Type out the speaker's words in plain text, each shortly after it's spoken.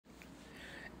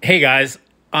Hey guys,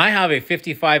 I have a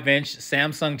 55-inch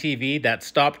Samsung TV that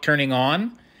stopped turning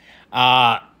on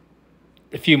a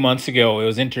few months ago. It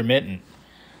was intermittent.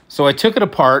 So I took it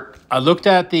apart. I looked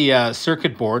at the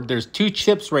circuit board. There's two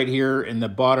chips right here in the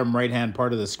bottom right-hand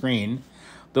part of the screen.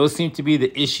 Those seem to be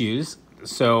the issues.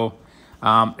 So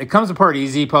it comes apart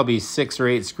easy, probably 6 or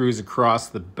 8 screws across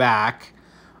the back.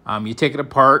 You take it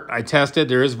apart. I tested.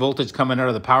 There is voltage coming out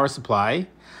of the power supply.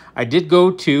 I did go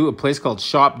to a place called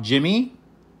ShopJimmy.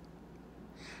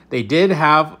 They did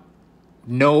have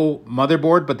no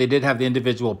motherboard, but they did have the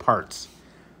individual parts.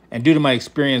 And due to my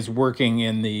experience working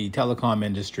in the telecom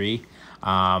industry,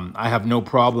 I have no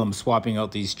problem swapping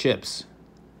out these chips.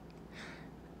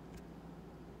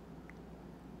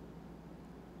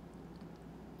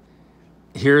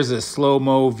 Here's a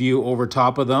slow-mo view over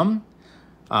top of them.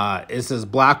 It's this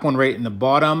black one right in the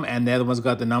bottom, and the other one's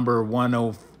got the number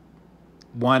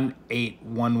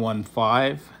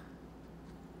 18115.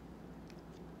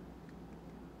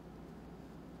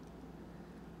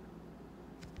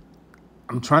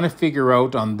 I'm trying to figure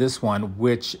out on this one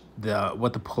what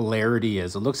the polarity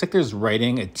is. It looks like there's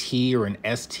writing a T or an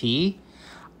ST.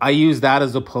 I use that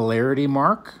as a polarity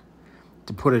mark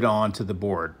to put it onto the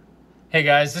board. Hey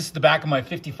guys, this is the back of my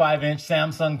 55-inch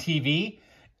Samsung TV.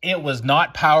 It was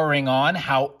not powering on.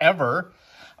 However,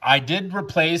 I did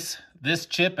replace this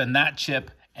chip and that chip,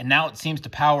 and now it seems to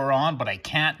power on, but I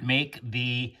can't make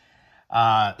the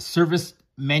service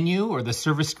menu or the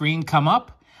service screen come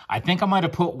up. I think I might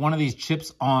have put one of these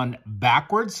chips on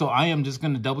backwards, so I am just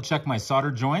going to double check my solder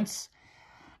joints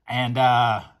and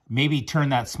maybe turn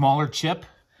that smaller chip,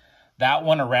 that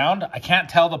one, around. I can't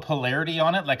tell the polarity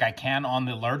on it like I can on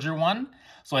the larger one,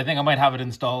 so I think I might have it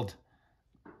installed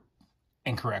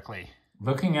incorrectly.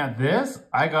 Looking at this,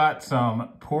 I got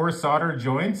some poor solder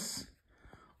joints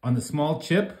on the small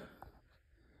chip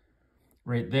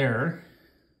right there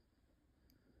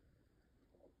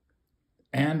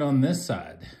and on this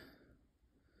side.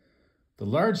 The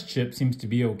large chip seems to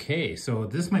be okay, so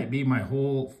this might be my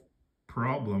whole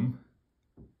problem.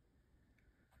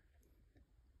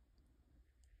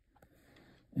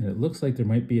 And it looks like there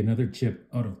might be another chip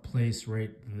out of place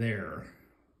right there.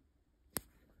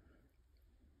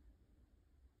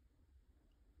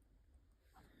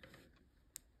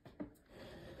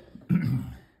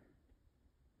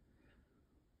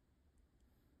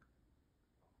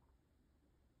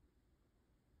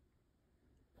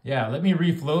 Yeah, let me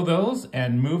reflow those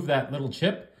and move that little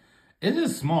chip. It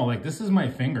is small, like this is my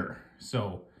finger.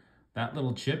 So that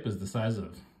little chip is the size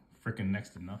of freaking next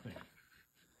to nothing.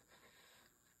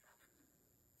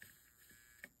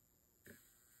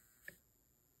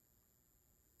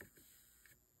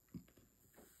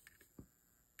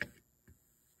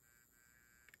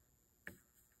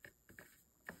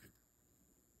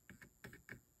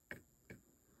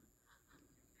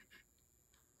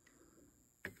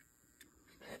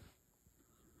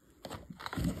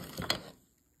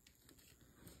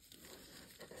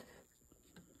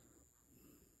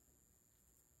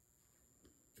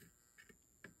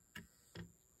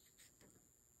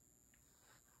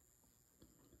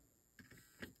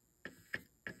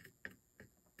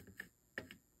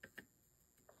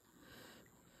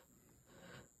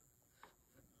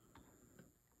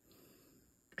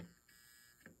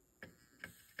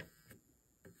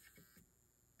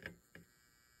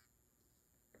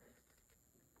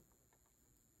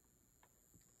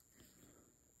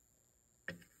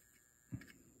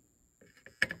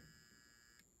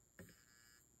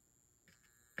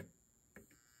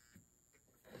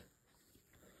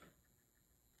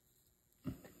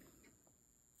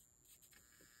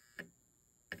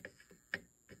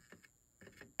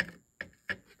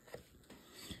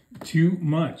 Too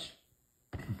much.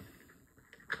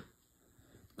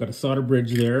 Got a solder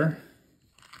bridge there.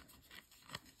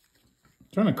 I'm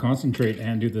trying to concentrate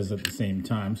and do this at the same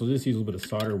time, so just use a little bit of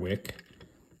solder wick.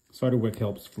 Solder wick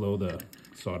helps flow the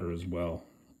solder as well.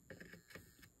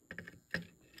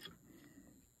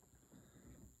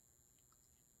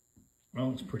 Well,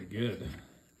 looks pretty good.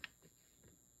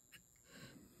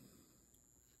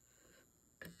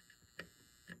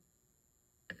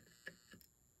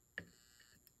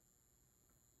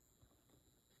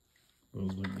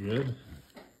 Those look good.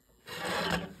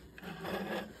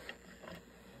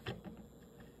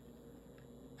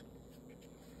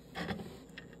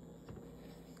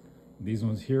 These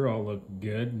ones here all look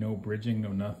good. No bridging,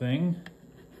 no nothing.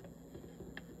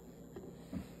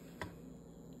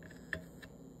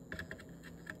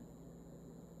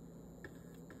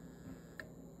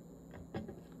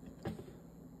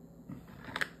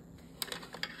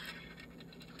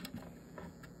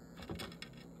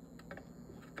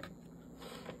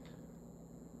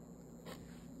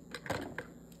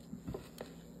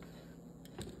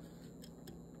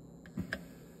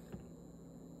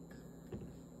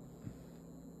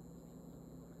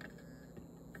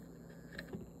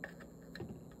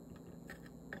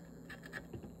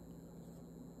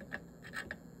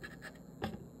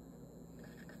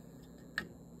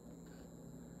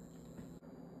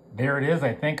 There it is.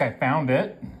 I think I found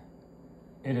it.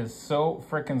 It is so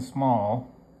freaking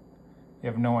small. You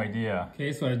have no idea.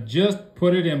 Okay, so I just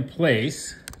put it in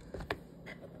place.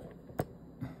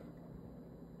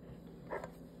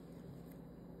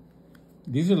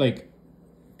 These are like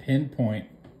pinpoint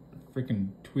freaking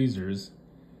tweezers,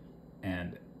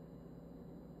 and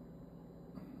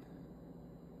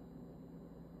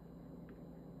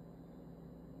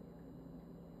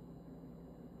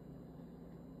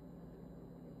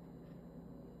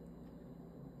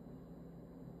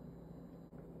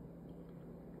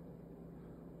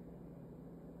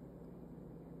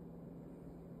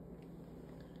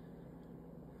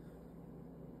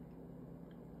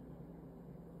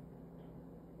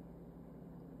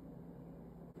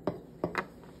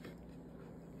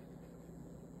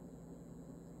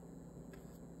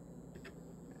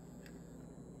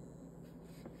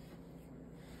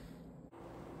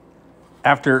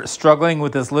after struggling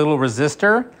with this little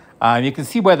resistor, you can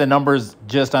see by the numbers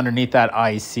just underneath that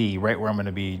IC, right where I'm going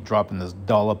to be dropping this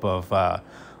dollop of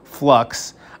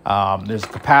flux. There's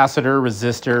capacitor,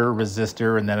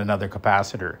 resistor, and then another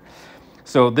capacitor.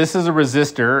 So this is a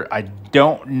resistor. I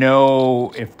don't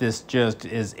know if this just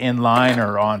is in line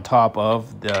or on top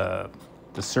of the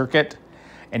circuit.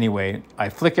 Anyway, I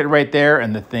flick it right there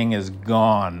and the thing is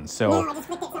gone. So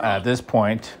at this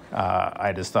point,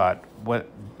 I just thought, what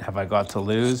have I got to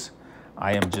lose?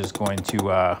 I am just going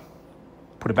to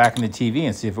put it back in the TV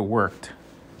and see if it worked.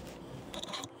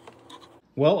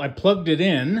 Well, I plugged it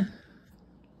in.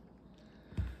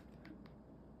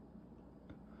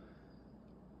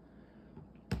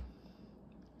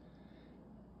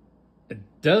 It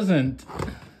doesn't.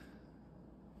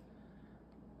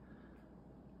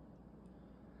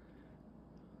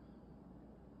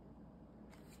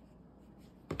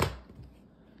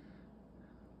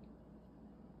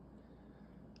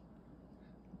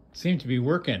 Seem to be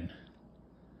working.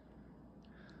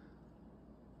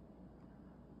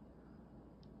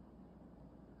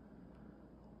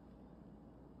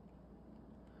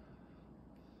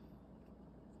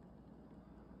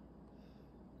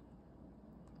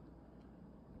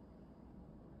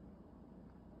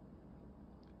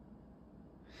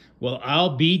 Well,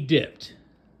 I'll be dipped.